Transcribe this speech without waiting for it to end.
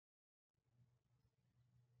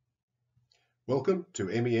Welcome to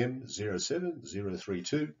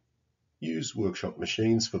MEM0732 Use workshop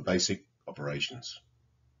machines for basic operations.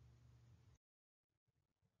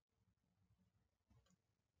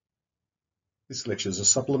 This lecture is a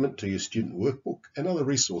supplement to your student workbook and other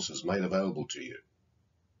resources made available to you.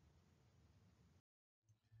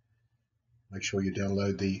 Make sure you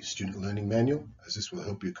download the student learning manual, as this will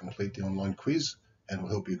help you complete the online quiz and will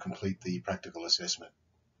help you complete the practical assessment.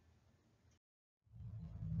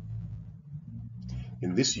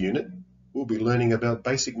 In this unit, we'll be learning about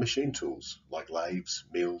basic machine tools like lathes,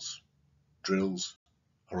 mills, drills,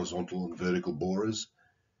 horizontal and vertical borers,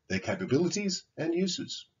 their capabilities and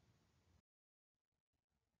uses.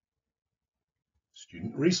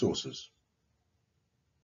 Student resources.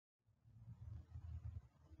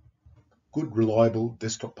 Good, reliable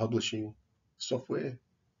desktop publishing software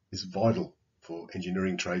is vital for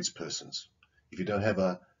engineering tradespersons. If you don't have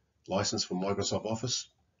a license for Microsoft Office,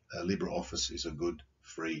 LibreOffice is a good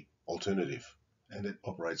free alternative, and it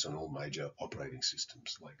operates on all major operating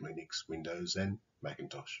systems like Linux, Windows, and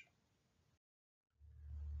Macintosh.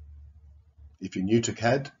 If you're new to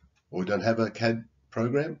CAD or don't have a CAD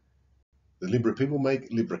program, the Libre people make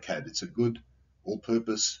LibreCAD. It's a good,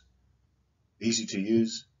 all-purpose,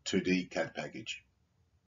 easy-to-use 2D CAD package.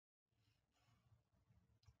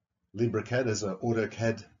 LibreCAD has an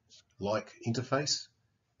AutoCAD-like interface,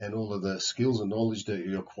 and all of the skills and knowledge that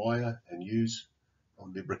you acquire and use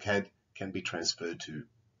on LibreCAD can be transferred to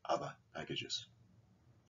other packages.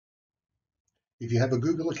 If you have a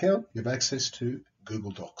Google account, you have access to Google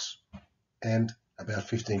Docs and about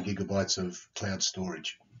 15 gigabytes of cloud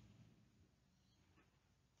storage.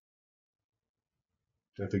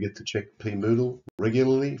 Don't forget to check pMoodle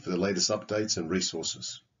regularly for the latest updates and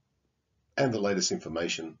resources and the latest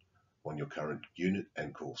information on your current unit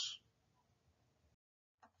and course.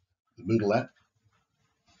 The Moodle app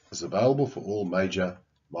is available for all major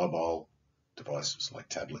mobile devices like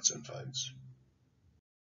tablets and phones.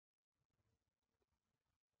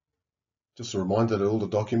 Just a reminder that all the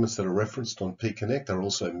documents that are referenced on pConnect are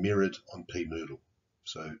also mirrored on pMoodle.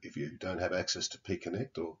 So if you don't have access to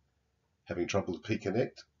pConnect or having trouble with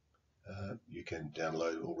pConnect, you can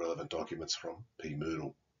download all relevant documents from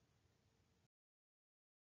pMoodle.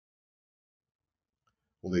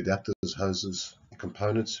 All the adapters, hoses, and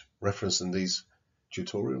components referenced in these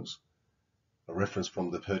tutorials are referenced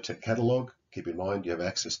from the Pertec catalogue. Keep in mind you have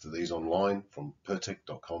access to these online from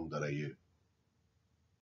pertec.com.au. The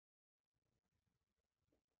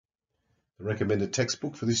recommended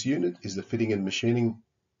textbook for this unit is the Fitting and Machining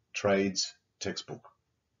Trades textbook.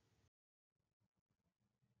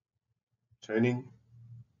 Turning,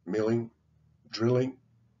 milling, drilling,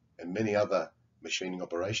 and many other machining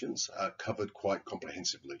operations are covered quite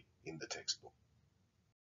comprehensively in the textbook.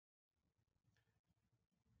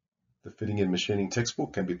 The Fitting and Machining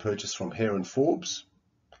textbook can be purchased from Hare and Forbes.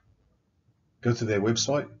 Go to their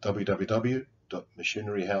website,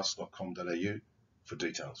 www.machineryhouse.com.au, for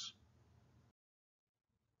details.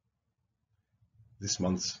 This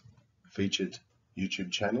month's featured YouTube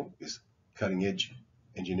channel is Cutting Edge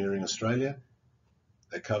Engineering Australia.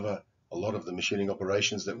 They cover a lot of the machining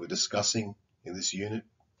operations that we're discussing in this unit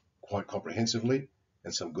quite comprehensively,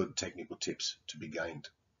 and some good technical tips to be gained.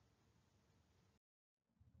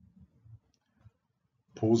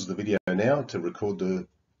 Pause the video now to record the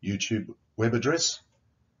YouTube web address.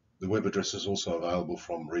 The web address is also available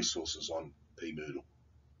from resources on pMoodle.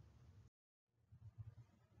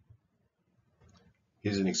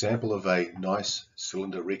 Here's an example of a nice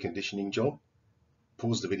cylinder reconditioning job.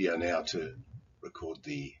 Pause the video now to record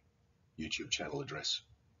the YouTube channel address.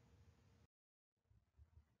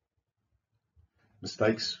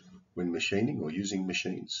 Mistakes when machining or using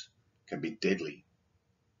machines can be deadly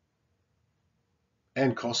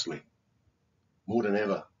and costly. More than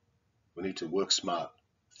ever, we need to work smart.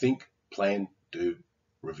 Think, plan, do,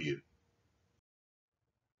 review.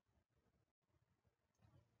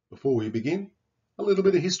 Before we begin, a little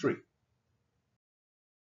bit of history.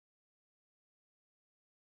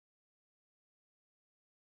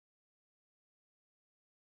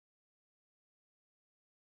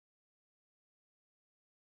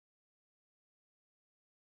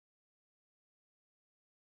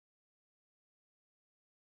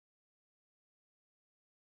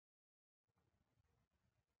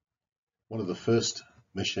 One of the first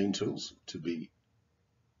machine tools to be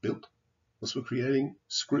built was for creating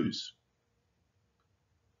screws.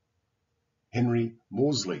 Henry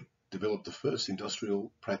Maudslay developed the first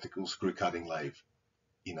industrial practical screw cutting lathe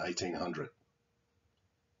in 1800.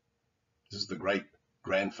 This is the great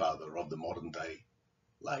grandfather of the modern day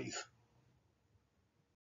lathe.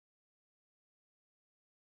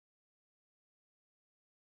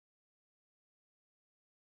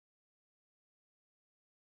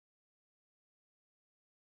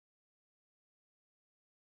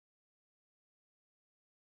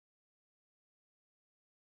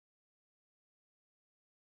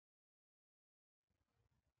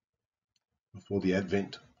 Before the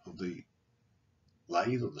advent of the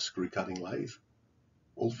lathe or the screw cutting lathe,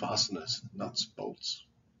 all fasteners, nuts, bolts,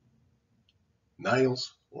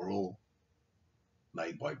 nails were all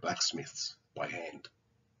made by blacksmiths by hand.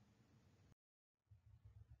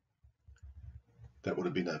 That would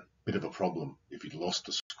have been a bit of a problem if you'd lost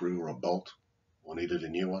a screw or a bolt or needed a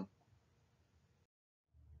new one.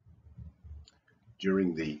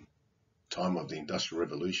 During the time of the Industrial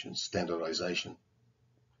Revolution, standardization,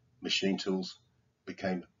 machine tools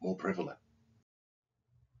became more prevalent.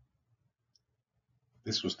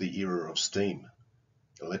 This was the era of steam.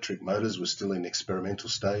 Electric motors were still in experimental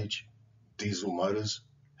stage. Diesel motors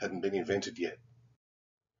hadn't been invented yet.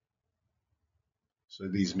 So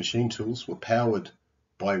these machine tools were powered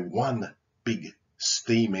by one big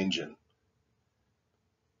steam engine.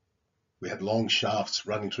 We had long shafts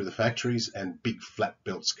running through the factories and big flat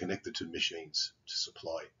belts connected to machines to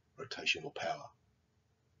supply rotational power.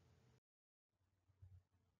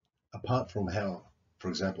 Apart from how, for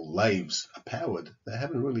example, lathes are powered, they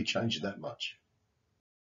haven't really changed that much.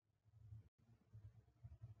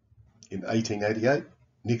 In 1888,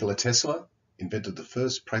 Nikola Tesla invented the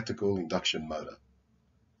first practical induction motor.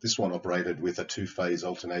 This one operated with a two-phase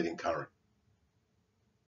alternating current.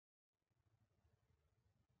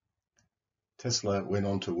 Tesla went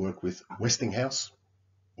on to work with Westinghouse,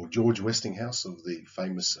 or George Westinghouse of the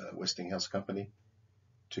famous Westinghouse company,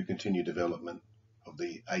 to continue development of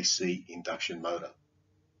the AC induction motor.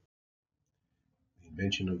 The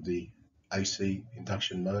invention of the AC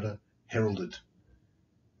induction motor heralded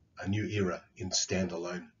a new era in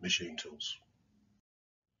standalone machine tools.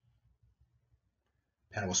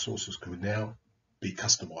 Power sources could now be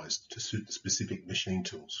customized to suit the specific machine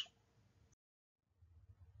tools.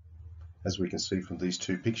 As we can see from these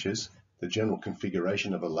two pictures, the general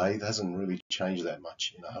configuration of a lathe hasn't really changed that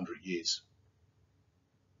much in 100 years.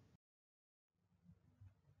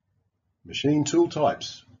 Machine tool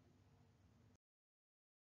types.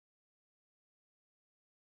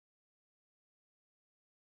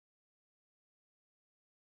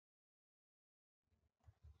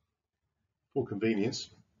 For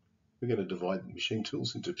convenience, we're going to divide machine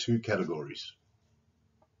tools into two categories.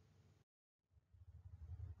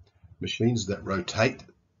 Machines that rotate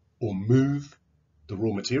or move the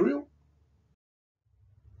raw material.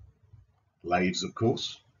 Lathes, of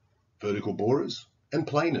course, vertical borers, and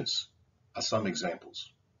planers are some examples.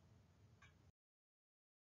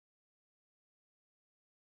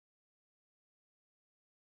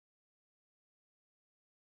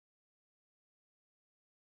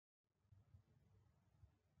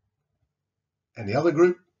 And the other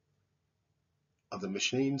group are the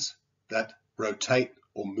machines that rotate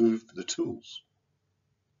or move the tools.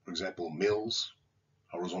 For example, mills,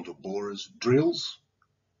 horizontal borers, drills,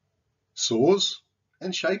 saws,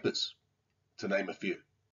 and shapers, to name a few.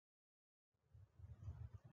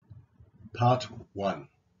 Part 1.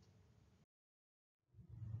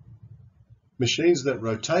 Machines that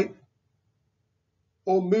rotate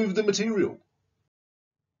or move the material.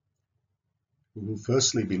 We will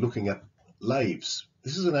firstly be looking at lathes.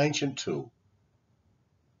 This is an ancient tool.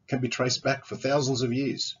 It can be traced back for thousands of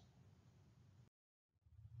years.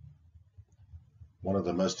 One of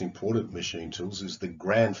the most important machine tools is the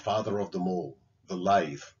grandfather of them all, the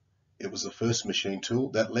lathe. It was the first machine tool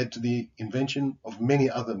that led to the invention of many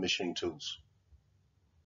other machine tools.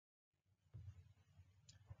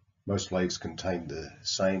 Most lathes contain the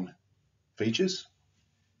same features.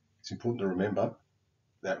 It's important to remember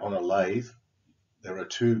that on a lathe, there are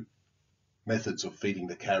two methods of feeding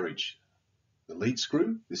the carriage. The lead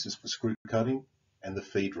screw, this is for screw cutting, and the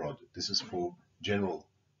feed rod, this is for general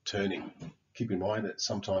turning. Keep in mind that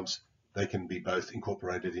sometimes they can be both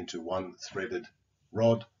incorporated into one threaded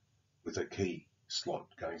rod with a key slot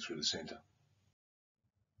going through the center.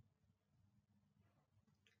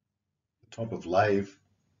 The type of lathe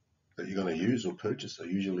that you're going to use or purchase are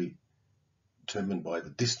usually determined by the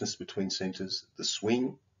distance between centers, the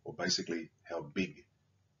swing, or basically how big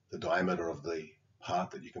the diameter of the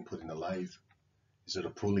part that you can put in a lathe. Is it a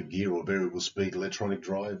pulling gear or variable speed electronic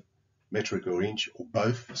drive, metric or inch, or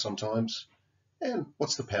both sometimes? And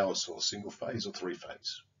what's the power source, single phase or three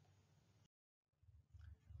phase?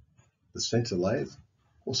 The center lathe,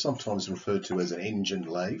 or sometimes referred to as an engine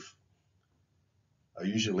lathe, are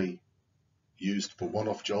usually used for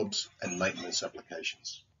one-off jobs and maintenance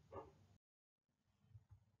applications.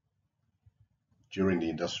 During the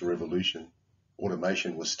Industrial Revolution,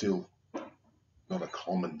 automation was still not a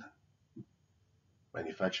common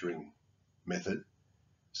manufacturing method,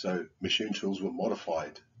 so machine tools were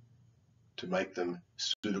modified to make them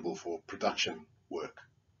suitable for production work.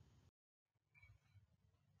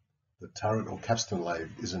 The turret or capstan lathe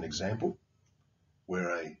is an example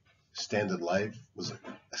where a standard lathe was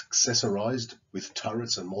accessorized with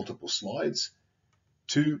turrets and multiple slides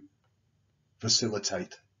to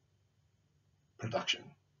facilitate production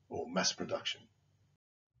or mass production.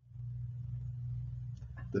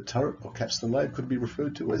 The turret or capstan lathe could be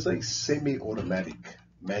referred to as a semi-automatic,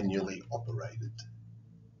 manually operated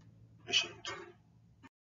machine tool.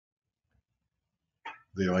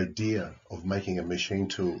 The idea of making a machine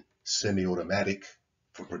tool semi-automatic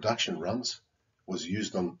for production runs was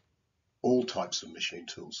used on all types of machine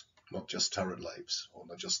tools, not just turret lathes or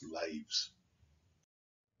not just lathes.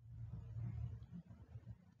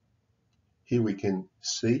 Here we can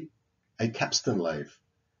see a capstan lathe.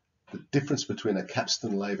 The difference between a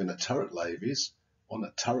capstan lathe and a turret lathe is, on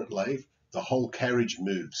a turret lathe, the whole carriage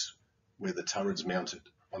moves where the turret's mounted.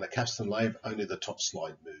 On a capstan lathe, only the top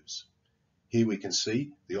slide moves. Here we can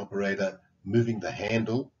see the operator moving the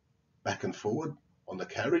handle back and forward on the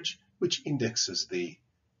carriage, which indexes the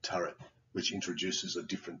turret, which introduces a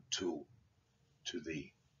different tool to the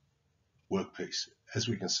workpiece. As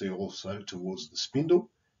we can see also towards the spindle,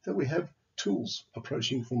 that we have tools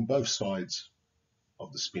approaching from both sides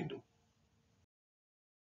of the spindle.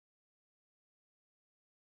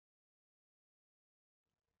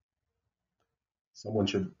 Someone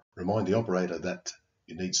should remind the operator that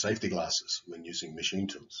you need safety glasses when using machine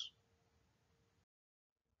tools.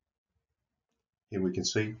 Here we can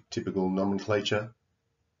see typical nomenclature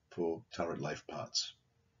for turret lathe parts.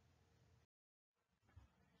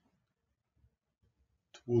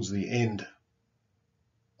 Towards the end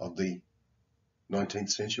of the 19th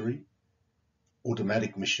century,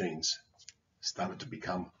 automatic machines started to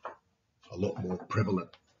become a lot more prevalent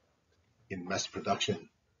in mass production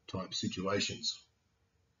type situations.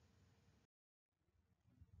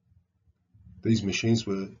 These machines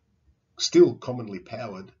were still commonly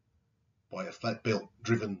powered by a flat belt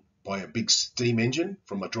driven by a big steam engine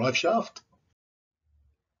from a drive shaft.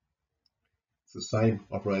 It's the same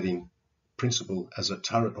operating principle as a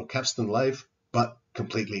turret or capstan lathe, but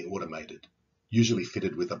completely automated, usually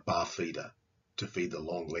fitted with a bar feeder to feed the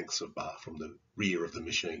long lengths of bar from the rear of the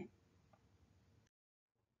machine.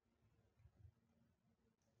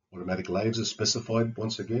 Automatic lathes are specified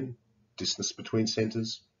once again: distance between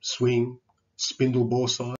centers, swing, spindle bore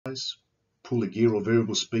size, pulley gear or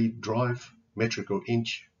variable speed drive, metric or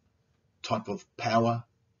inch, type of power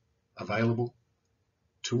available,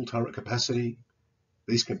 tool turret capacity.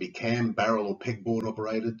 These can be cam, barrel or pegboard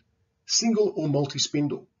operated, single or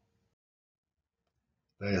multi-spindle.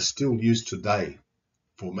 They are still used today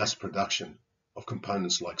for mass production of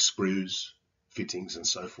components like screws, fittings and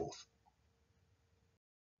so forth.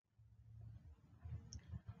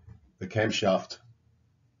 The camshaft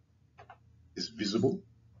is visible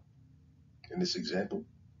in this example.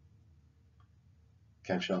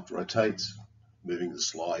 Camshaft rotates, moving the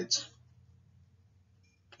slides,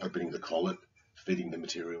 opening the collet, feeding the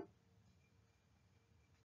material.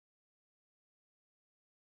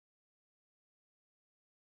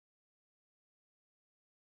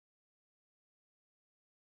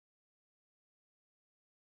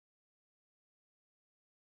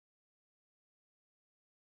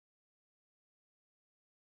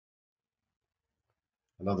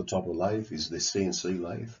 Another type of lathe is the CNC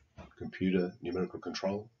lathe, computer numerical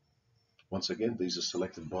control. Once again, these are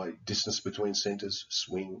selected by distance between centers,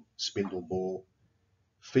 swing, spindle bore,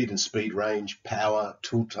 feed and speed range, power,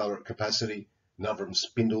 tool turret capacity, number of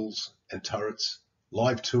spindles and turrets,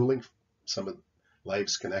 live tooling. Some of the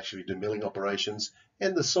lathes can actually do milling operations,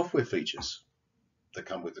 and the software features that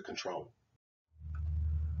come with the control.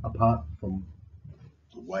 Apart from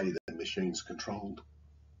the way the machine's controlled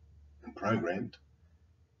and programmed,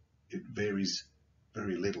 it varies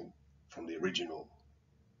very little from the original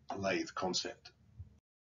lathe concept.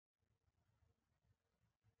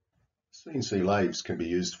 CNC lathes can be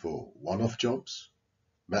used for one-off jobs,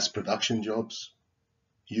 mass production jobs,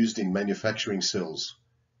 used in manufacturing cells.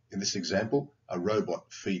 In this example, a robot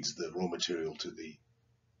feeds the raw material to the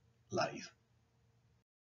lathe.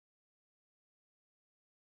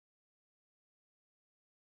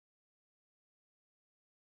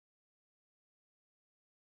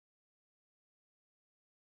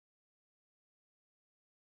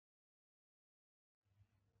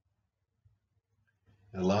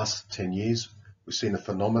 In the last 10 years, we've seen a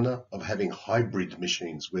phenomena of having hybrid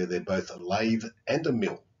machines where they're both a lathe and a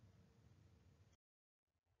mill.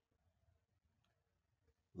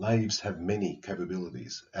 Lathes have many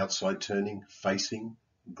capabilities: outside turning, facing,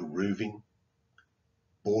 grooving,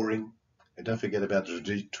 boring, and don't forget about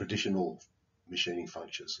the traditional machining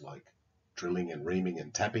functions like drilling and reaming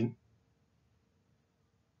and tapping.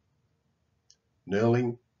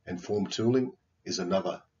 Knurling and form tooling is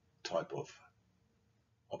another type of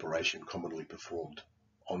operation commonly performed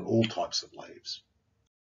on all types of lathes.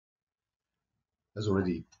 As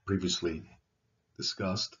already previously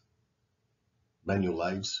discussed, manual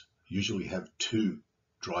lathes usually have two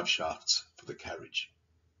drive shafts for the carriage.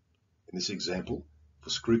 In this example, for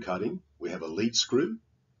screw cutting, we have a lead screw,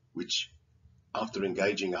 which, after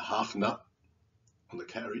engaging a half nut on the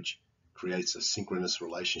carriage, creates a synchronous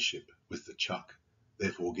relationship with the chuck,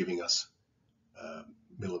 therefore giving us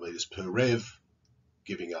millimeters per rev,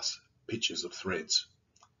 giving us pitches of threads.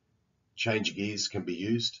 Change gears can be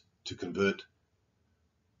used to convert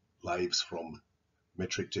lathes from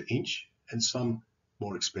metric to inch, and some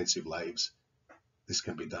more expensive lathes, this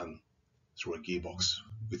can be done through a gearbox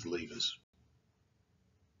with levers.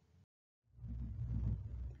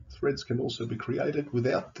 Threads can also be created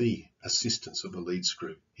without the assistance of a lead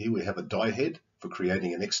screw. Here we have a die head for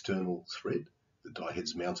creating an external thread. The die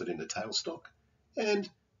head's mounted in the tailstock, and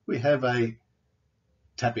we have a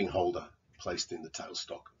tapping holder placed in the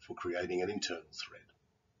tailstock for creating an internal thread.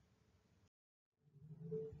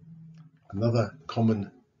 Another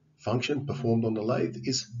common function performed on the lathe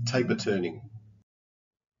is taper turning.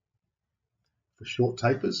 For short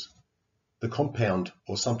tapers, the compound,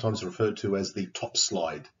 or sometimes referred to as the top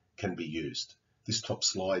slide, can be used. This top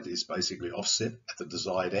slide is basically offset at the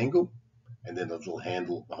desired angle, and then a little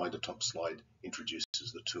handle behind the top slide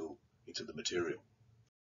introduces the tool into the material.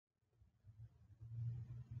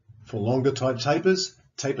 For longer type tapers,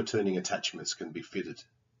 taper turning attachments can be fitted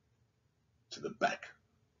to the back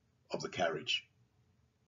of the carriage.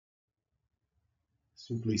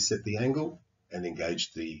 Simply set the angle and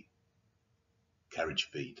engage the carriage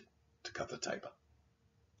feed to cut the taper.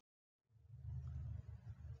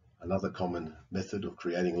 Another common method of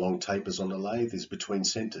creating long tapers on a lathe is between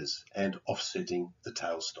centers and offsetting the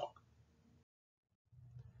tailstock.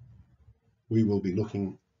 We will be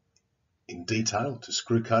looking in detail to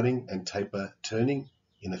screw cutting and taper turning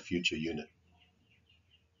in a future unit.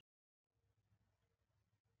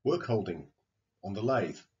 Work holding on the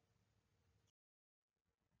lathe.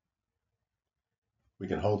 We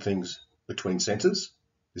can hold things between centers.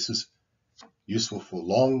 This is useful for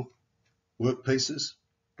long workpieces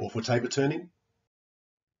or for taper turning.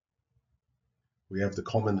 We have the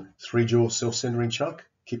common 3-jaw self-centering chuck.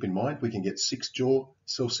 Keep in mind we can get 6-jaw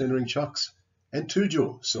self-centering chucks and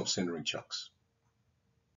 2-jaw self-centering chucks.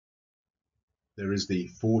 There is the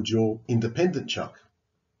 4-jaw independent chuck.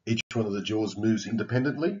 Each one of the jaws moves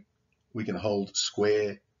independently. We can hold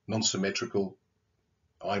square, non-symmetrical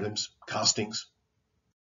items, castings.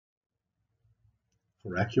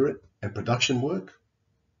 For accurate and production work,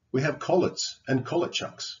 we have collets and collet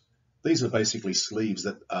chucks. These are basically sleeves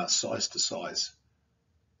that are size to size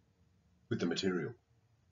with the material.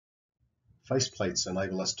 Face plates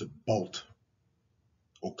enable us to bolt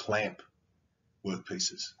or clamp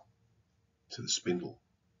workpieces to the spindle.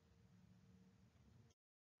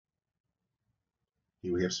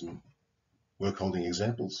 Here we have some work holding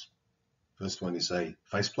examples. First one is a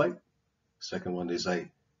faceplate. Second one is a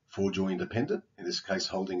 4-jaw independent, in this case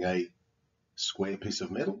holding a square piece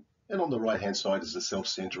of metal. And on the right hand side is a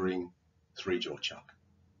self-centering 3-jaw chuck.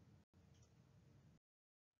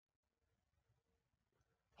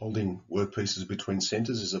 Holding workpieces between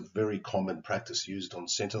centers is a very common practice used on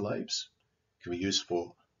center lathes. It can be used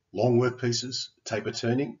for long workpieces, taper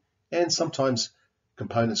turning, and sometimes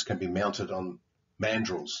components can be mounted on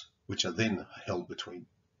mandrels, which are then held between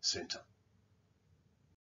center.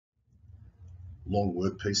 Long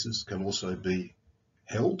workpieces can also be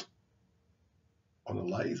held on a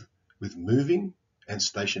lathe with moving and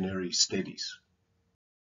stationary steadies.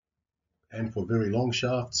 And for very long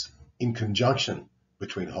shafts, in conjunction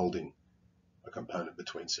between holding a component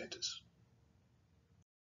between centers.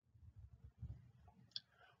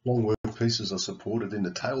 Long workpieces are supported in the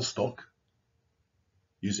tailstock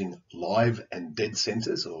using live and dead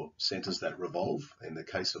centers, or centers that revolve. In the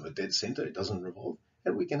case of a dead center, it doesn't revolve.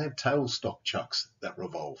 And we can have tailstock chucks that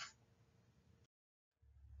revolve.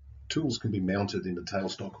 Tools can be mounted in the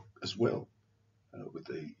tailstock as well, with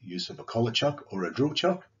the use of a collar chuck or a drill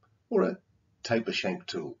chuck, or a taper shank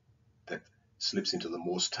tool that slips into the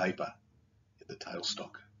Morse taper in the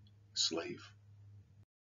tailstock sleeve.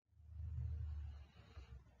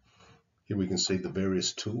 Here we can see the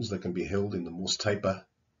various tools that can be held in the Morse taper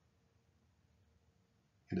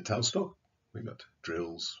in the tailstock. We've got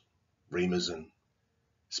drills, reamers and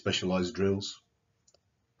specialized drills,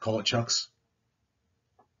 collar chucks,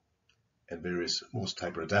 and various Morse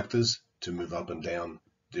taper adapters to move up and down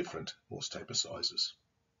different Morse taper sizes.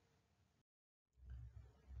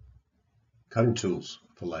 Cutting tools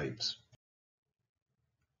for lathes.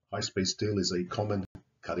 High-speed steel is a common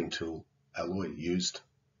cutting tool alloy used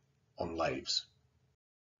on lathes.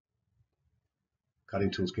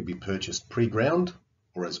 Cutting tools can be purchased pre-ground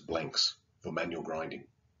or as blanks for manual grinding.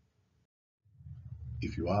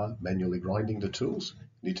 If you are manually grinding the tools,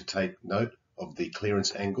 you need to take note of the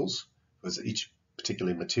clearance angles, because each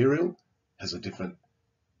particular material has a different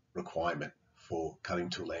requirement for cutting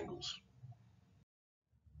tool angles.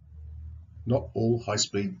 Not all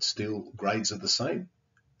high-speed steel grades are the same.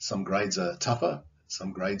 Some grades are tougher,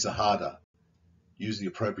 some grades are harder. Use the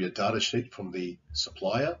appropriate data sheet from the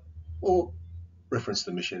supplier or reference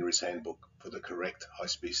the machinery's handbook for the correct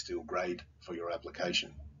high-speed steel grade for your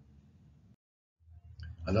application.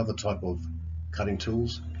 Another type of cutting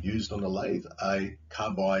tools used on a lathe are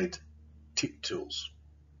carbide tip tools.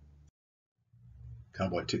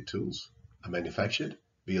 Carbide tip tools are manufactured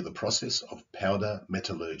via the process of powder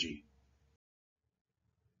metallurgy.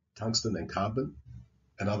 Tungsten and carbon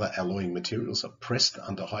and other alloying materials are pressed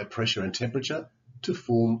under high pressure and temperature to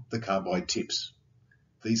form the carbide tips.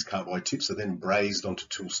 These carbide tips are then brazed onto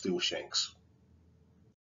tool steel shanks.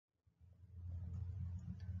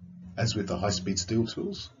 As with the high-speed steel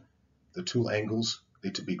tools, the tool angles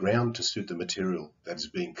need to be ground to suit the material that is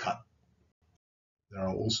being cut. There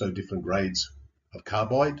are also different grades of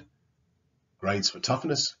carbide, grades for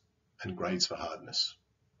toughness and grades for hardness,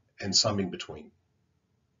 and some in between.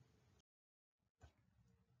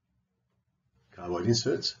 Carbide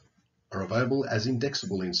inserts are available as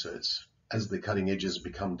indexable inserts. As the cutting edges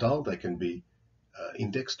become dull, they can be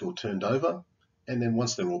indexed or turned over, and then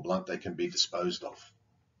once they're all blunt, they can be disposed of.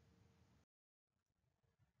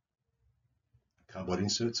 Carbide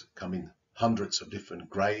inserts come in hundreds of different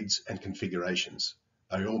grades and configurations.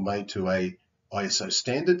 They're all made to a ISO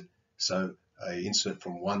standard, so an insert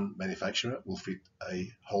from one manufacturer will fit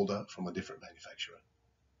a holder from a different manufacturer.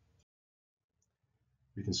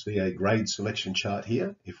 We can see a grade selection chart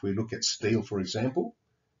here. If we look at steel, for example,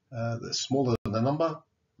 the smaller the number,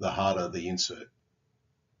 the harder the insert.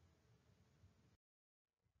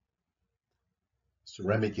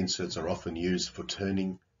 Ceramic inserts are often used for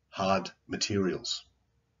turning hard materials.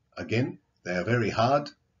 Again, they are very hard,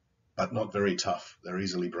 but not very tough. They're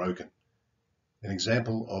easily broken. An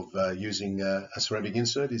example of using a ceramic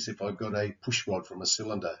insert is if I've got a push rod from a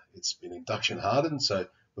cylinder. It's been induction hardened, so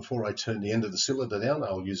before I turn the end of the cylinder down,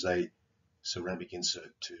 I'll use a ceramic insert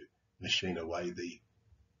to machine away the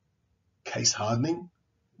case hardening.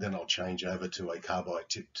 Then I'll change over to a carbide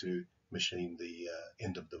tip to machine the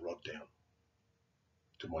end of the rod down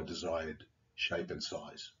to my desired shape and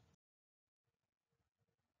size.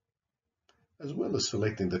 As well as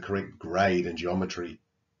selecting the correct grade and geometry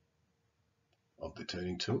of the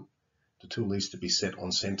turning tool, the tool needs to be set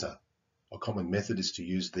on center. A common method is to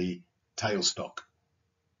use the tailstock.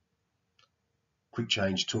 Quick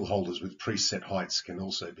change tool holders with preset heights can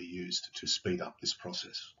also be used to speed up this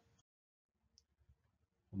process.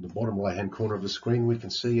 On the bottom right hand corner of the screen, we can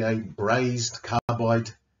see a brazed carbide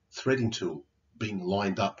threading tool being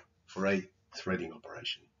lined up for a threading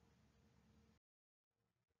operation.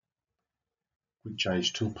 Quick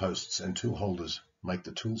change tool posts and tool holders make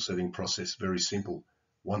the tool setting process very simple.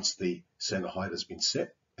 Once the center height has been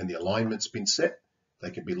set and the alignment's been set,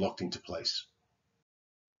 they can be locked into place.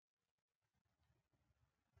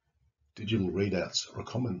 Digital readouts are a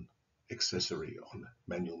common accessory on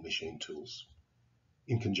manual machine tools.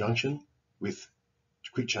 In conjunction with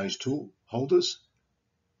quick change tool holders,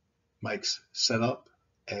 makes setup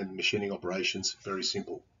and machining operations very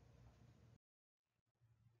simple.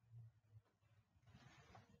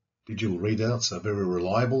 Digital readouts are very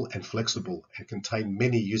reliable and flexible and contain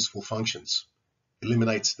many useful functions.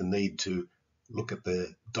 Eliminates the need to look at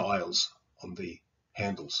the dials on the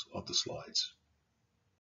handles of the slides.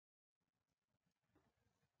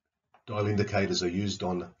 Dial indicators are used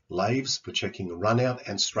on lathes for checking runout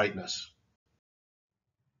and straightness.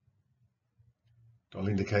 Dial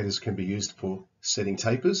indicators can be used for setting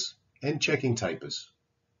tapers and checking tapers.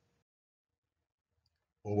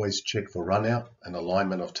 Always check for runout and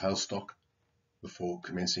alignment of tailstock before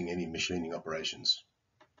commencing any machining operations,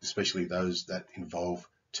 especially those that involve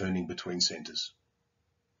turning between centers.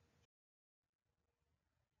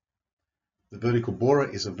 The vertical borer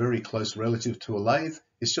is a very close relative to a lathe.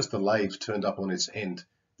 It's just a lathe turned up on its end.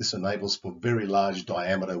 This enables for very large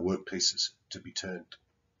diameter workpieces to be turned.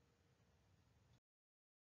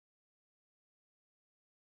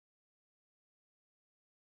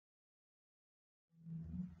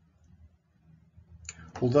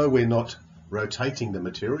 Although we're not rotating the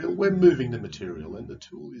material, we're moving the material, and the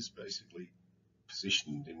tool is basically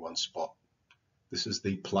positioned in one spot. This is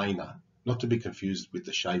the planer, not to be confused with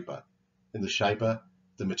the shaper. In the shaper,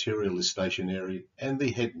 the material is stationary and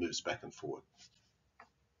the head moves back and forward.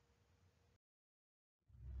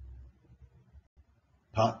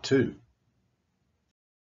 Part 2.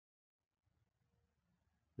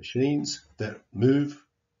 Machines that move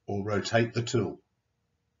or rotate the tool.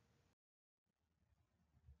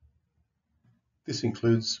 This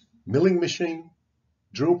includes milling machine,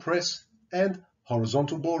 drill press, and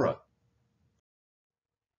horizontal borer.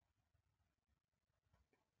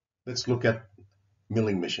 Let's look at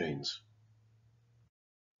milling machines.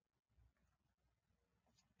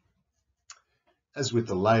 As with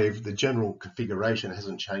the lathe, the general configuration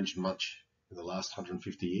hasn't changed much in the last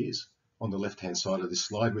 150 years. On the left-hand side of this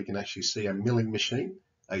slide, we can actually see a milling machine,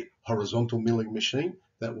 a horizontal milling machine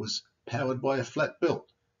that was powered by a flat belt,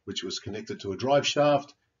 which was connected to a drive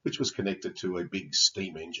shaft, which was connected to a big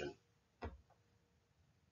steam engine.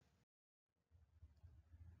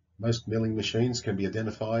 Most milling machines can be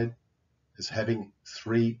identified as having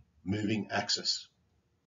 3 moving axes: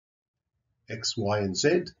 X, Y, and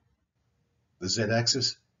Z, the Z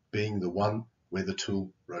axis being the one where the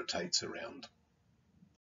tool rotates around.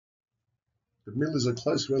 The mill is a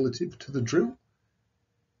close relative to the drill,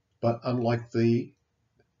 but unlike the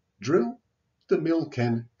drill, the mill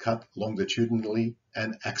can cut longitudinally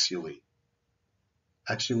and axially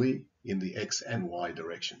in the X and Y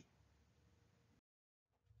direction.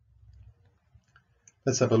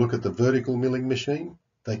 Let's have a look at the vertical milling machine.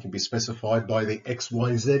 They can be specified by the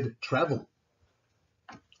XYZ travel,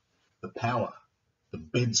 the power, the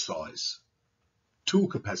bed size, tool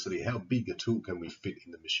capacity, how big a tool can we fit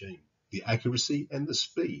in the machine, the accuracy and the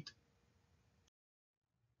speed.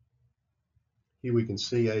 Here we can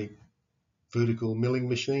see a vertical milling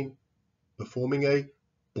machine performing a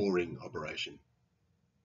boring operation.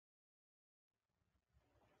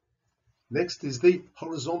 Next is the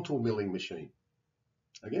horizontal milling machine.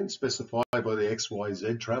 Again, specified by the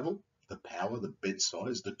XYZ travel, the power, the bed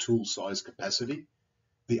size, the tool size capacity,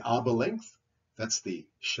 the arbor length, that's the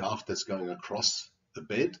shaft that's going across the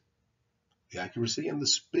bed, the accuracy and the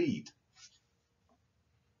speed.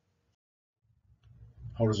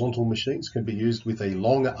 Horizontal machines can be used with a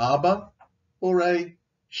long arbor or a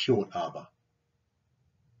short arbor.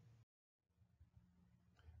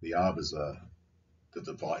 The arbors are the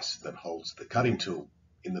device that holds the cutting tool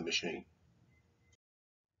in the machine.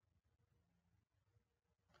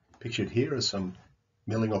 Pictured here are some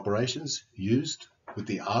milling operations used with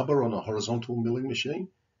the arbor on a horizontal milling machine.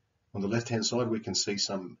 On the left-hand side, we can see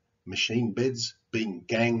some machine beds being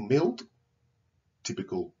gang milled,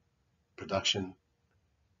 typical production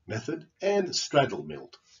method, and straddle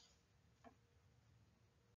milled.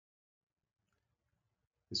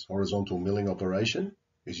 This horizontal milling operation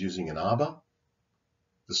is using an arbor.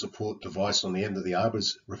 The support device on the end of the arbor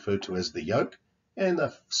is referred to as the yoke, and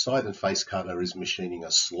the side and face cutter is machining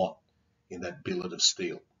a slot in that billet of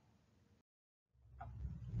steel.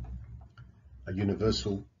 A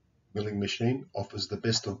universal milling machine offers the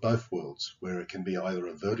best of both worlds, where it can be either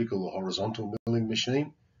a vertical or horizontal milling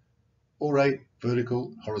machine, or a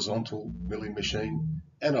vertical horizontal milling machine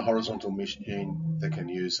and a horizontal machine that can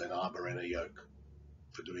use an arbor and a yoke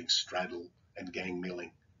for doing straddle and gang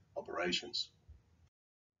milling operations.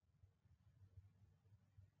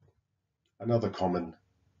 Another common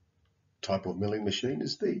type of milling machine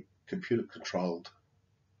is the computer-controlled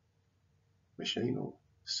machine, or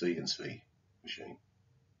CNC machine.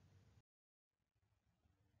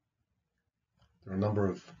 There are a number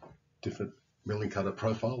of different milling cutter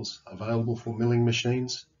profiles available for milling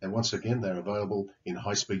machines, and once again they're available in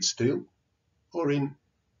high-speed steel or in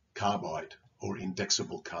carbide or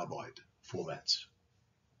indexable carbide formats.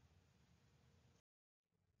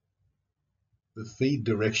 The feed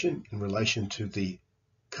direction in relation to the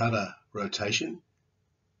cutter rotation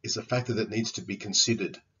is a factor that needs to be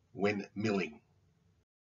considered when milling.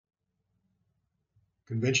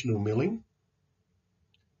 Conventional milling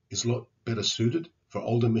is a lot better suited for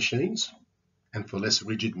older machines and for less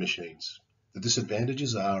rigid machines. The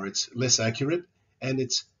disadvantages are it's less accurate and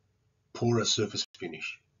it's poorer surface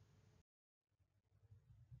finish.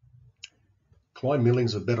 Climb milling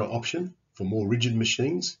is a better option for more rigid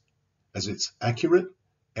machines as it's accurate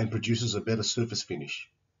and produces a better surface finish.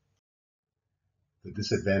 The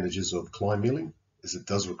disadvantages of climb milling is it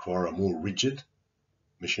does require a more rigid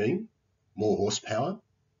machine, more horsepower.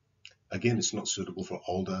 Again, it's not suitable for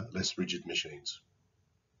older, less rigid machines.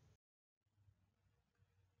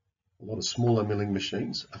 A lot of smaller milling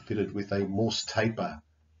machines are fitted with a Morse taper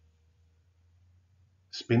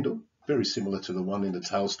spindle, very similar to the one in the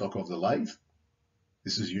tailstock of the lathe.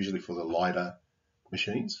 This is usually for the lighter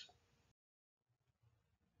machines.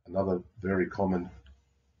 Another very common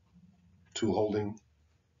tool holding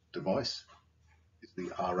device is the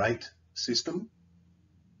R8 system.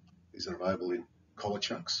 These are available in collar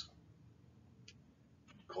chucks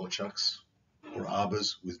or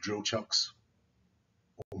arbors with drill chucks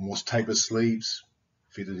or Morse taper sleeves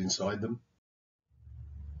fitted inside them.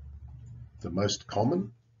 The most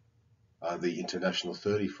common are the International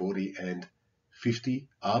 30, 40 and 50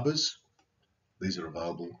 arbors. These are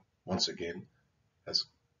available once again as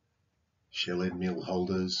shell end mill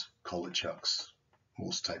holders, collar chucks,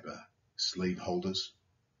 Morse taper sleeve holders.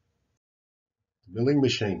 The milling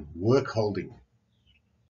machine, work holding.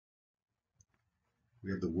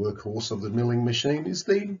 We have the workhorse of the milling machine is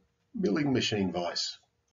the milling machine vise.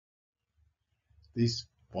 These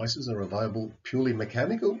vices are available purely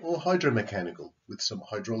mechanical or hydromechanical with some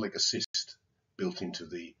hydraulic assist built into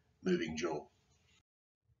the moving jaw.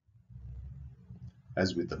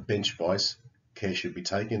 As with the bench vise, care should be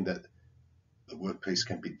taken that the workpiece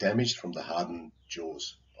can be damaged from the hardened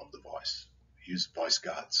jaws of the vise. Use vice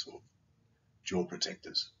guards or jaw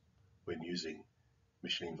protectors when using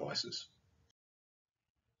machine vices.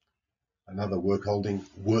 Another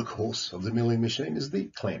workhorse of the milling machine is the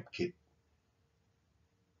clamp kit.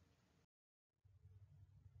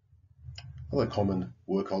 Other common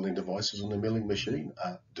work holding devices on the milling machine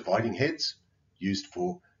are dividing heads used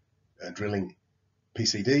for drilling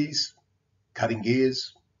PCDs, cutting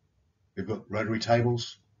gears. We've got rotary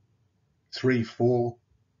tables, 3, 4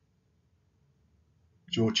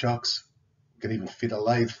 jaw chucks. We can even fit a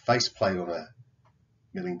lathe faceplate on a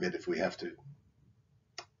milling bed if we have to.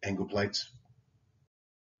 Angle plates.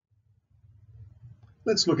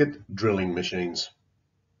 Let's look at drilling machines.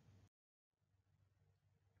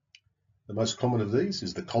 The most common of these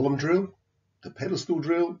is the column drill, the pedestal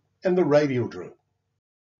drill, and the radial drill.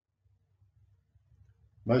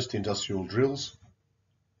 Most industrial drills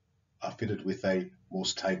are fitted with a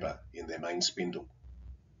Morse taper in their main spindle.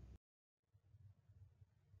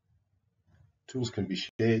 Tools can be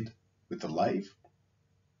shared with the lathe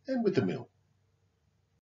and with the mill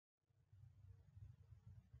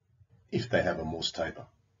if they have a Morse taper.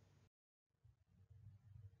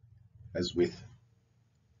 As with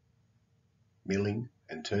milling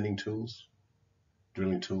and turning tools,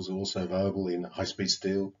 drilling tools are also available in high-speed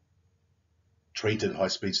steel, treated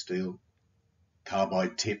high-speed steel,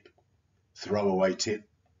 carbide tip, throwaway tip.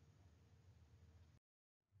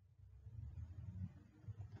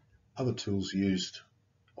 Other tools used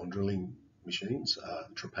on drilling machines are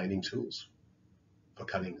trepaning tools for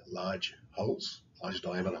cutting large holes, large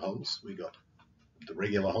diameter holes. We got the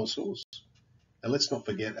regular hole saws. And let's not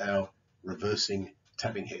forget our reversing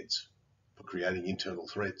tapping heads for creating internal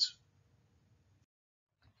threads.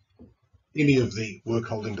 Any of the work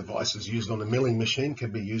holding devices used on a milling machine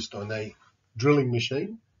can be used on a drilling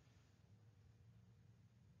machine.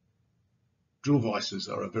 Drill vices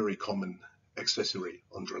are a very common accessory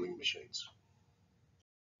on drilling machines.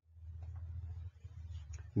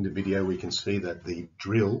 In the video we can see that the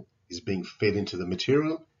drill is being fed into the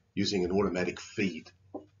material using an automatic feed.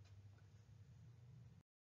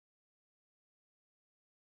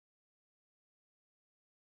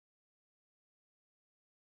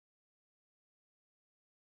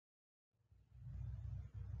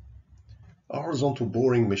 A horizontal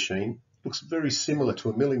boring machine looks very similar to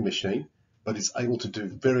a milling machine, but it's able to do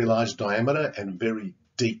very large diameter and very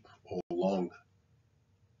deep or long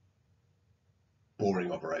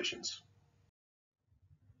boring operations.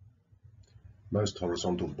 Most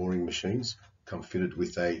horizontal boring machines come fitted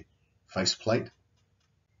with a faceplate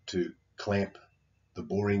to clamp the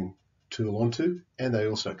boring tool onto, and they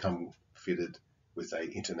also come fitted with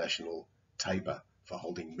an international taper for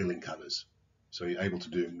holding milling cutters. So you're able to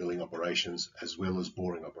do milling operations as well as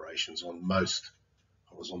boring operations on most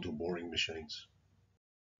horizontal boring machines.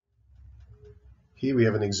 Here we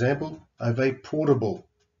have an example of a portable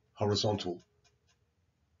horizontal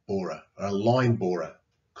borer, or a line borer,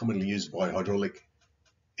 commonly used by hydraulic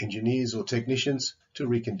engineers or technicians to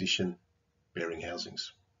recondition bearing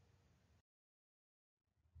housings.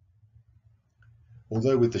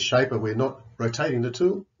 Although with the shaper we're not rotating the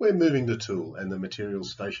tool, we're moving the tool and the material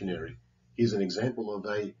is stationary. Here's an example of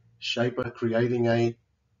a shaper creating an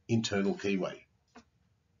internal keyway.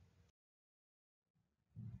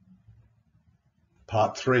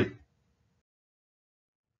 Part 3.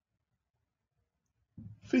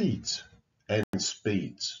 Feeds and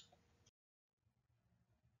speeds.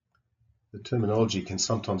 The terminology can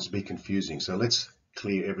sometimes be confusing, so let's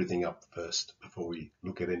clear everything up first before we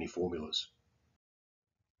look at any formulas.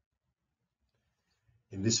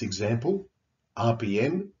 In this example,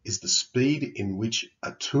 RPM is the speed in which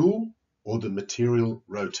a tool or the material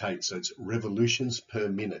rotates. So it's revolutions per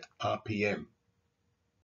minute, RPM.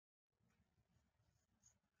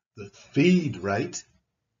 The feed rate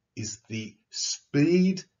is the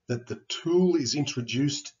speed that the tool is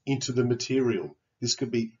introduced into the material. This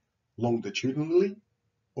could be longitudinally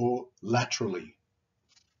or laterally.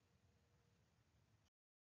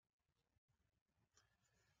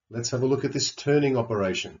 Let's have a look at this turning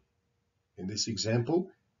operation. In this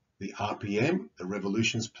example, the RPM, the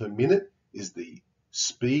revolutions per minute, is the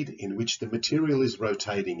speed in which the material is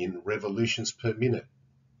rotating in revolutions per minute.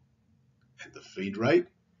 And the feed rate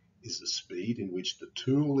is the speed in which the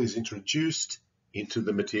tool is introduced into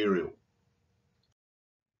the material.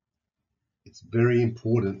 It's very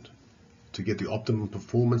important to get the optimum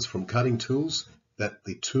performance from cutting tools that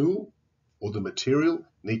the tool or the material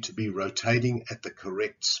need to be rotating at the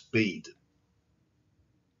correct speed.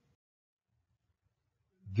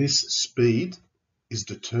 This speed is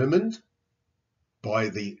determined by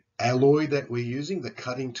the alloy that we're using, the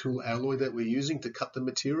cutting tool alloy that we're using to cut the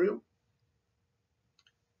material,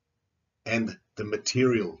 and the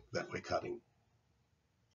material that we're cutting.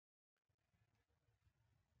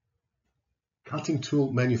 Cutting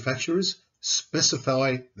tool manufacturers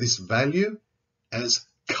specify this value as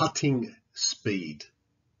cutting speed.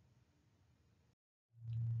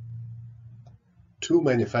 Tool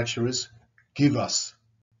manufacturers give us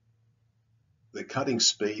the cutting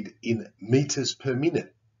speed in meters per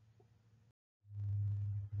minute.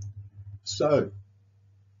 So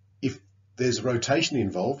if there's rotation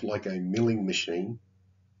involved, like a milling machine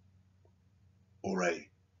or a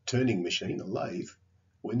turning machine, a lathe,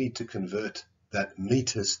 we need to convert that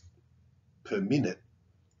meters per minute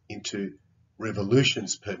into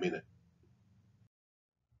revolutions per minute.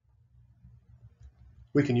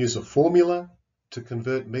 We can use a formula to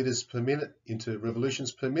convert meters per minute into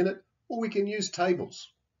revolutions per minute, or we can use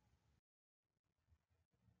tables.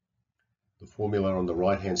 The formula on the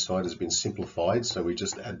right-hand side has been simplified, so we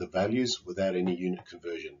just add the values without any unit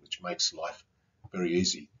conversion, which makes life very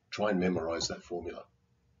easy. Try and memorize that formula.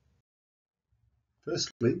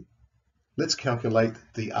 Firstly, let's calculate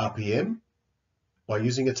the RPM by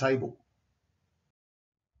using a table.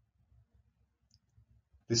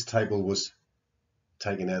 This table was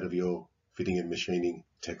taken out of your fitting and machining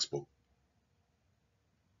textbook.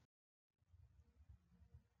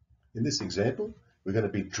 In this example, we're going to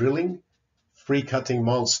be drilling free cutting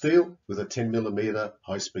mild steel with a 10mm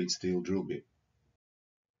high-speed steel drill bit.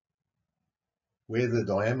 Where the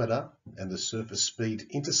diameter and the surface speed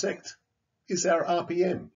intersect is our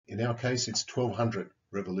RPM. In our case, it's 1200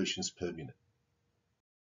 revolutions per minute.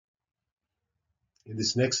 In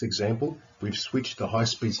this next example, we've switched the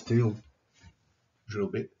high-speed steel drill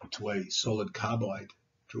bit to a solid carbide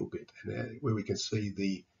drill bit, and where we can see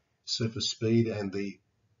the surface speed and the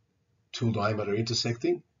tool diameter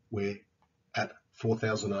intersecting, we're at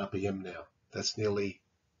 4000 RPM now. That's nearly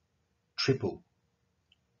triple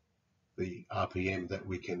the RPM that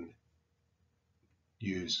we can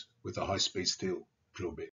use with a high-speed steel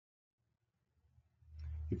drill bit.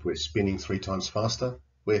 If we're spinning 3 times faster,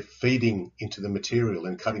 we're feeding into the material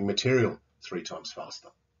and cutting material 3 times faster.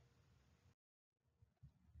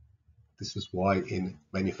 This is why in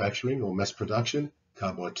manufacturing or mass production,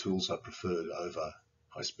 carbide tools are preferred over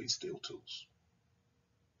high-speed steel tools.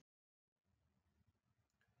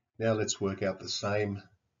 Now let's work out the same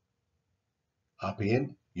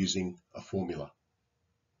RPM using a formula.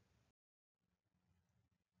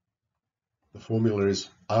 The formula is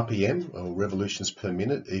RPM, or revolutions per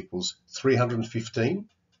minute, equals 315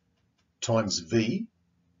 times V,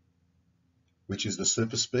 which is the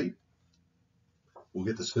surface speed. We'll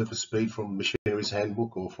get the surface speed from Machinery's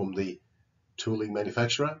Handbook or from the tooling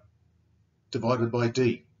manufacturer, divided by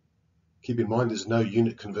D. Keep in mind there's no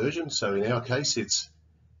unit conversion, so in our case it's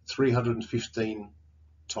 315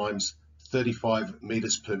 times 35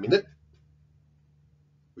 meters per minute,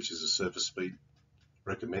 which is the surface speed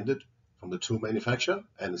recommended from the tool manufacturer,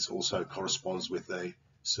 and it also corresponds with a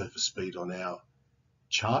surface speed on our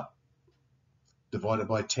chart, divided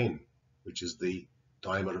by 10, which is the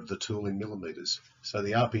diameter of the tool in millimeters. So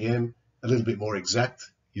the RPM, a little bit more exact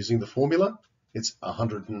using the formula, it's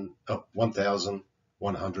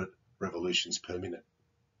 1100 revolutions per minute.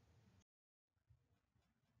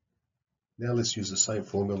 Now let's use the same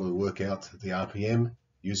formula to work out the RPM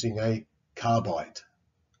using a carbide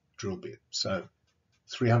drill bit. So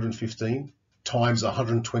 315 times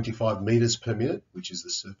 125 meters per minute, which is the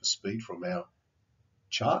surface speed from our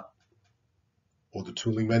chart or the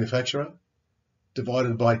tooling manufacturer,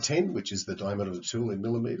 divided by 10, which is the diameter of the tool in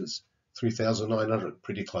millimeters, 3,900,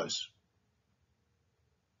 pretty close.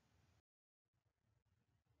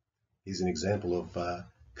 Here's an example of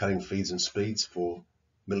cutting feeds and speeds for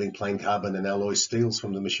milling plain carbon and alloy steels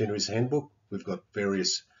from the Machinery's Handbook. We've got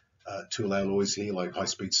various tool alloys here like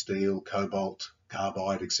high-speed steel, cobalt,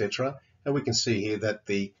 carbide, etc. And we can see here that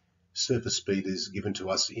the surface speed is given to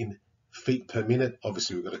us in feet per minute.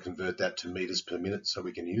 Obviously, we've got to convert that to meters per minute so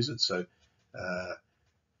we can use it. So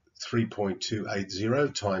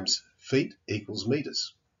 3.280 times feet equals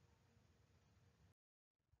meters.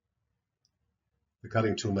 The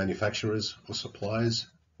cutting tool manufacturers or suppliers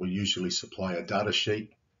will usually supply a data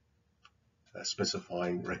sheet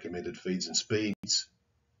specifying recommended feeds and speeds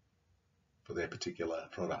for their particular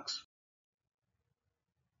products.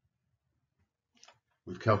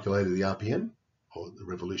 We've calculated the RPM, or the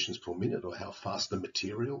revolutions per minute, or how fast the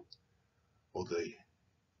material or the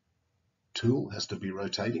tool has to be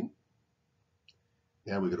rotating.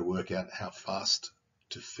 Now we've got to work out how fast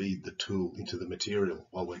to feed the tool into the material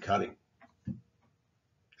while we're cutting.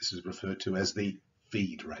 This is referred to as the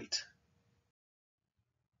feed rate.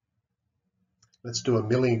 Let's do a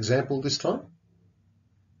milling example this time.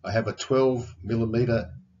 I have a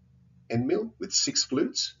 12mm end mill with 6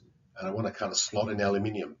 flutes, and I want to cut a slot in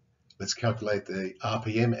aluminium. Let's calculate the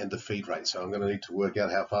RPM and the feed rate. So I'm going to need to work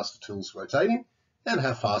out how fast the tool's rotating and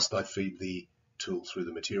how fast I feed the tool through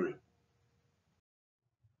the material.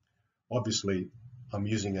 Obviously, I'm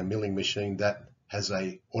using a milling machine that has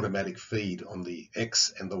an automatic feed on the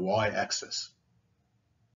X and the Y axis.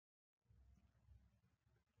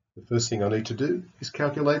 The first thing I need to do is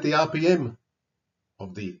calculate the RPM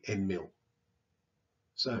of the end mill.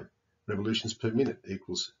 So revolutions per minute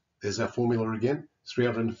equals, there's our formula again,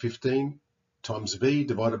 315 times V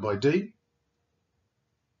divided by D.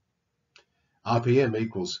 RPM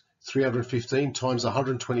equals 315 times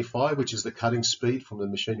 125, which is the cutting speed from the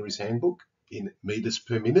machinery's handbook in meters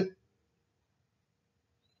per minute,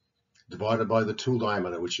 divided by the tool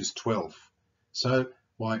diameter, which is 12. So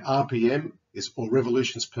my RPM is, or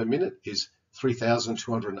revolutions per minute, is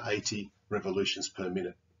 3,280 revolutions per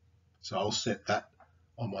minute. So I'll set that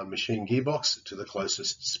on my machine gearbox to the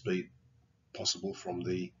closest speed possible from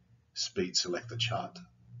the speed selector chart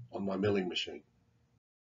on my milling machine.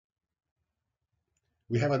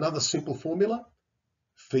 We have another simple formula.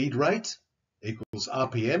 Feed rate equals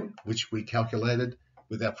RPM, which we calculated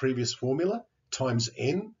with our previous formula, times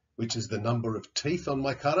N, which is the number of teeth on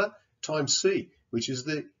my cutter, times C, which is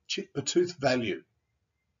the chip per tooth value.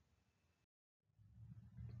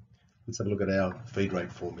 Let's have a look at our feed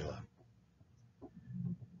rate formula.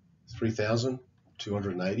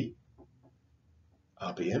 3,280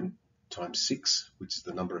 RPM times 6, which is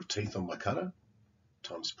the number of teeth on my cutter,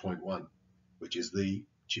 times 0.1, which is the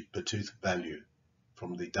chip per tooth value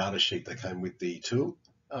from the data sheet that came with the tool.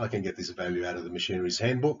 I can get this value out of the machinery's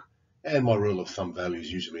handbook, and my rule of thumb value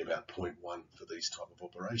is usually about 0.1 for these type of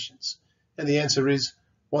operations. And the answer is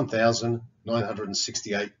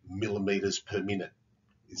 1,968 millimeters per minute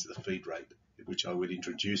is the feed rate at which I would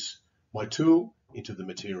introduce my tool into the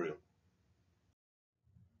material.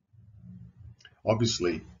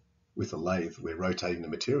 Obviously, with a lathe, we're rotating the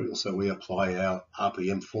material, so we apply our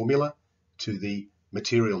RPM formula to the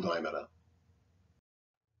material diameter.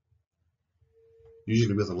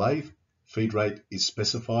 Usually with a lathe, feed rate is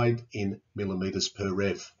specified in millimeters per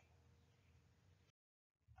rev.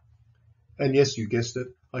 And yes, you guessed it,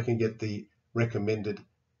 I can get the recommended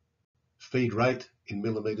feed rate in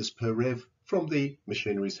millimeters per rev from the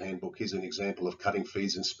machinery's handbook. Here's an example of cutting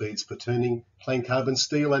feeds and speeds for turning plain carbon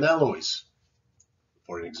steel and alloys,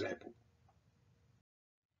 for an example.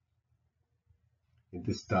 In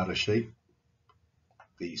this data sheet,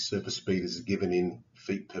 the surface speed is given in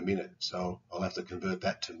feet per minute, so I'll have to convert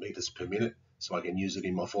that to meters per minute so I can use it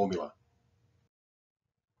in my formula.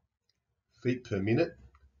 Feet per minute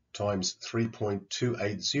times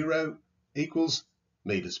 3.280 equals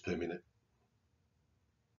meters per minute.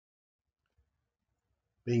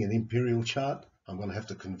 Being an imperial chart, I'm going to have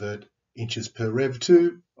to convert inches per rev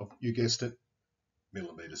to, you guessed it,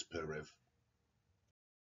 millimeters per rev.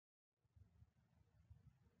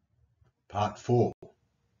 Part 4.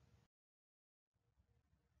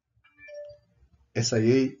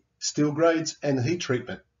 SAE, steel grades and heat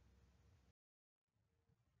treatment.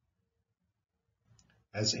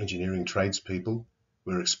 As engineering tradespeople,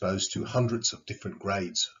 we're exposed to hundreds of different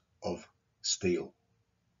grades of steel.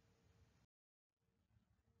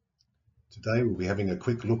 Today we'll be having a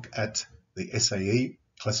quick look at the SAE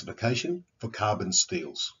classification for carbon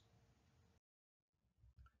steels.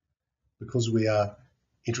 Because we are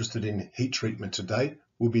interested in heat treatment today,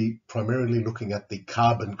 we'll be primarily looking at the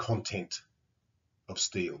carbon content of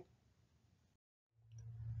steel.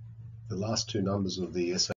 The last two numbers of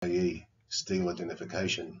the SAE steel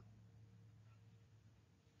identification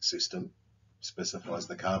system specifies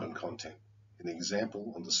the carbon content. In the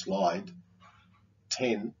example on the slide,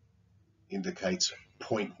 10 indicates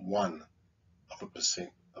 0.1%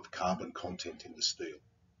 of carbon content in the steel.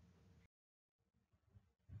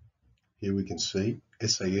 Here we can see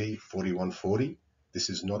SAE 4140. This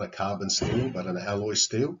is not a carbon steel but an alloy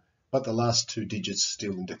steel, but the last two digits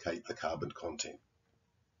still indicate the carbon content.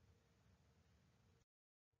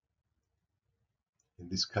 In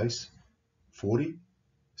this case, 40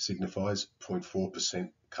 signifies 0.4%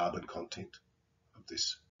 carbon content of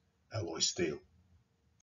this alloy steel.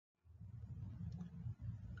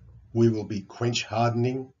 We will be quench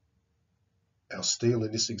hardening our steel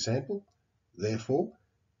in this example. Therefore,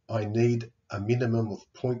 I need a minimum of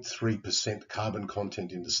 0.3% carbon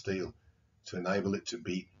content in the steel to enable it to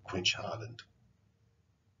be quench hardened.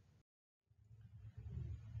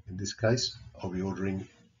 In this case, I'll be ordering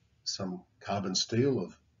some carbon steel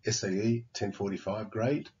of SAE 1045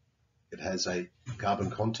 grade. It has a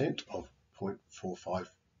carbon content of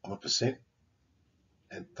 0.45%,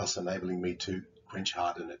 and thus enabling me to quench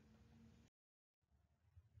harden it.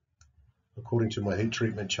 According to my heat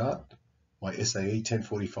treatment chart, my SAE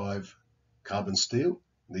 1045 carbon steel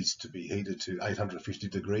needs to be heated to 850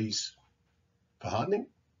 degrees for hardening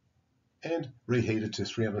and reheated to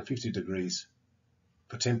 350 degrees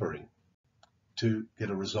for tempering to get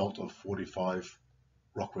a result of 45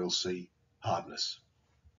 Rockwell C hardness.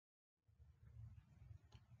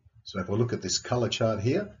 So if I look at this color chart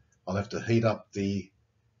here, I'll have to heat up the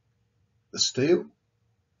steel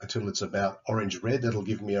until it's about orange red. That'll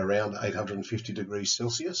give me around 850 degrees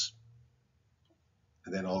Celsius.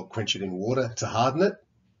 And then I'll quench it in water to harden it.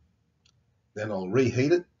 Then I'll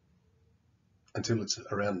reheat it until it's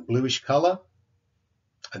around bluish color,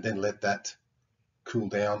 and then let that cool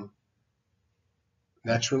down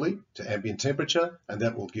naturally to ambient temperature, and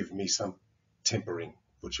that will give me some tempering,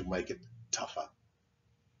 which will make it tougher.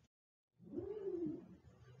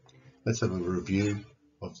 Let's have a review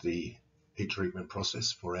of the heat treatment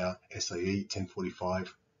process for our SAE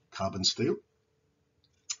 1045 carbon steel.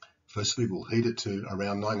 Firstly, we'll heat it to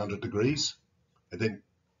around 900 degrees and then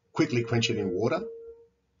quickly quench it in water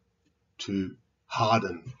to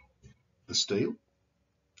harden the steel.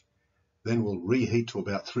 Then we'll reheat to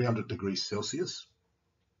about 300 degrees Celsius,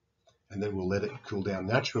 and then we'll let it cool down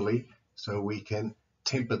naturally so we can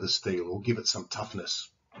temper the steel or give it some toughness.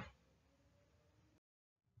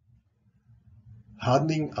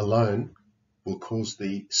 Hardening alone will cause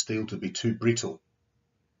the steel to be too brittle.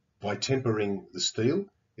 By tempering the steel,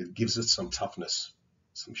 it gives it some toughness,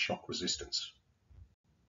 some shock resistance.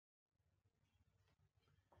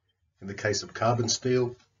 In the case of carbon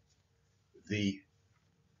steel, the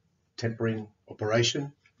tempering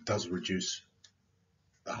operation does reduce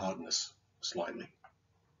the hardness slightly.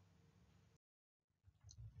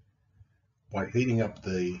 By heating up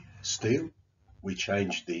the steel, we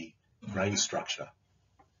change the grain structure.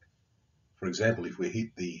 For example, if we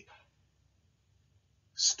heat the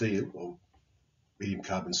steel or medium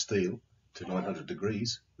carbon steel to 900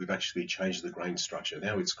 degrees, we've actually changed the grain structure.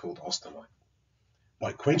 Now it's called austenite.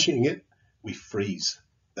 By quenching it, we freeze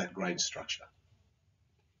that grain structure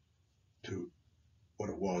to what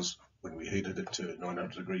it was when we heated it to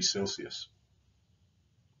 900 degrees Celsius.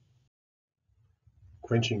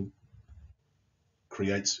 Quenching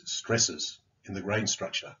creates stresses in the grain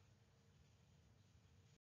structure.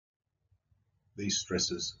 These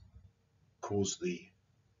stresses cause the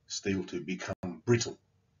steel to become brittle.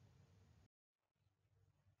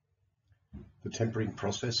 The tempering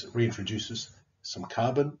process reintroduces some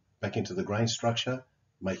carbon back into the grain structure,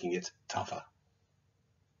 making it tougher.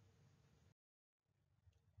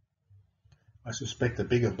 I suspect a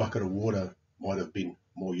bigger bucket of water might have been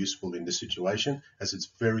more useful in this situation, as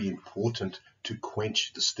it's very important to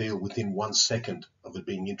quench the steel within 1 second of it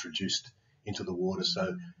being introduced into the water.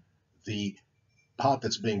 So the part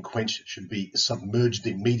that's being quenched should be submerged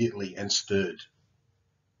immediately and stirred